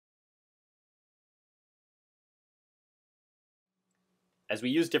As we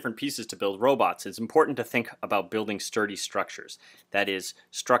use different pieces to build robots, it's important to think about building sturdy structures. That is,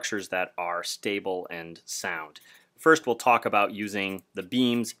 structures that are stable and sound. First, we'll talk about using the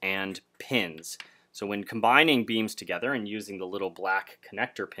beams and pins. So when combining beams together and using the little black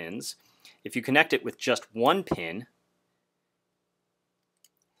connector pins, if you connect it with just one pin,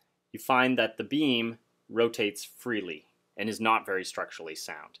 you find that the beam rotates freely and is not very structurally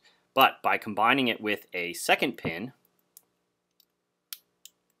sound. But by combining it with a second pin,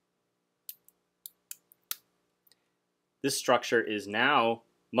 this structure is now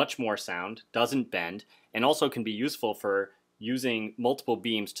much more sound, doesn't bend, and also can be useful for using multiple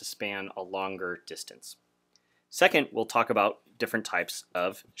beams to span a longer distance. Second, we'll talk about different types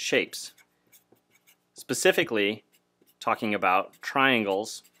of shapes. Specifically, talking about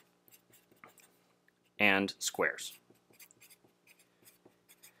triangles and squares.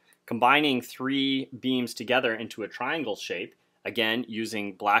 Combining three beams together into a triangle shape, again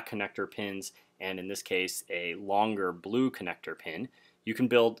using black connector pins and in this case a longer blue connector pin, you can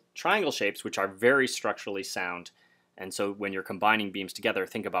build triangle shapes which are very structurally sound. And so when you're combining beams together,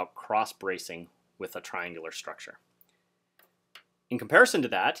 think about cross-bracing with a triangular structure. In comparison to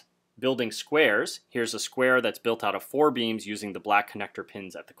that, building squares, here's a square that's built out of 4 beams using the black connector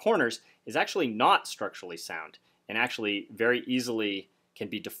pins at the corners, is actually not structurally sound and actually very easily can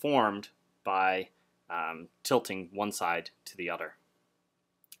be deformed by tilting one side to the other.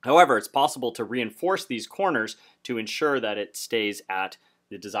 However, it's possible to reinforce these corners to ensure that it stays at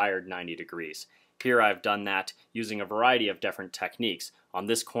the desired 90 degrees. Here I've done that using a variety of different techniques. On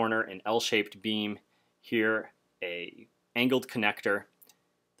this corner, an L-shaped beam, here a angled connector,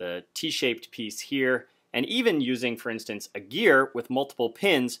 the T-shaped piece here, and even using, for instance, a gear with multiple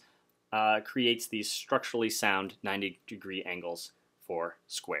pins creates these structurally sound 90-degree angles for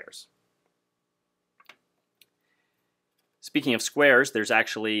squares. Speaking of squares, there's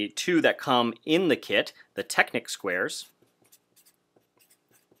actually 2 that come in the kit, the Technic squares.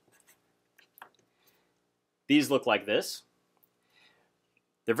 These look like this.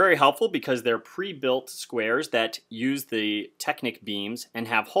 They're very helpful because they're pre-built squares that use the Technic beams and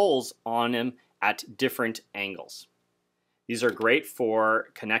have holes on them at different angles. These are great for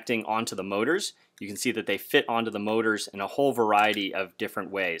connecting onto the motors. You can see that they fit onto the motors in a whole variety of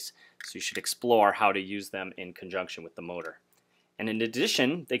different ways. So you should explore how to use them in conjunction with the motor. And in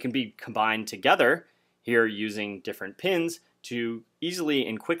addition, they can be combined together here using different pins to easily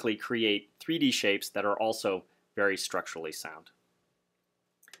and quickly create 3D shapes that are also very structurally sound.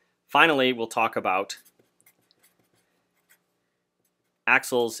 Finally, we'll talk about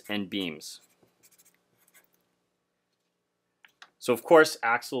axles and beams. So of course,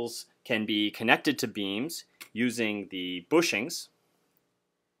 axles can be connected to beams using the bushings.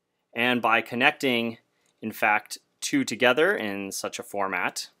 And by connecting, in fact, 2 together in such a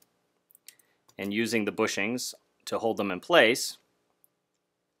format and using the bushings to hold them in place,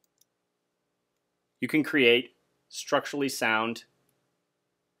 you can create structurally sound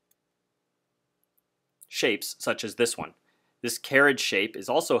shapes such as this one. This carriage shape is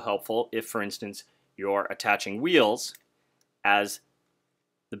also helpful if, for instance, you're attaching wheels, as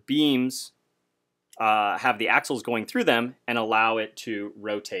the beams have the axles going through them and allow it to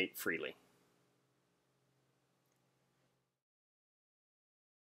rotate freely.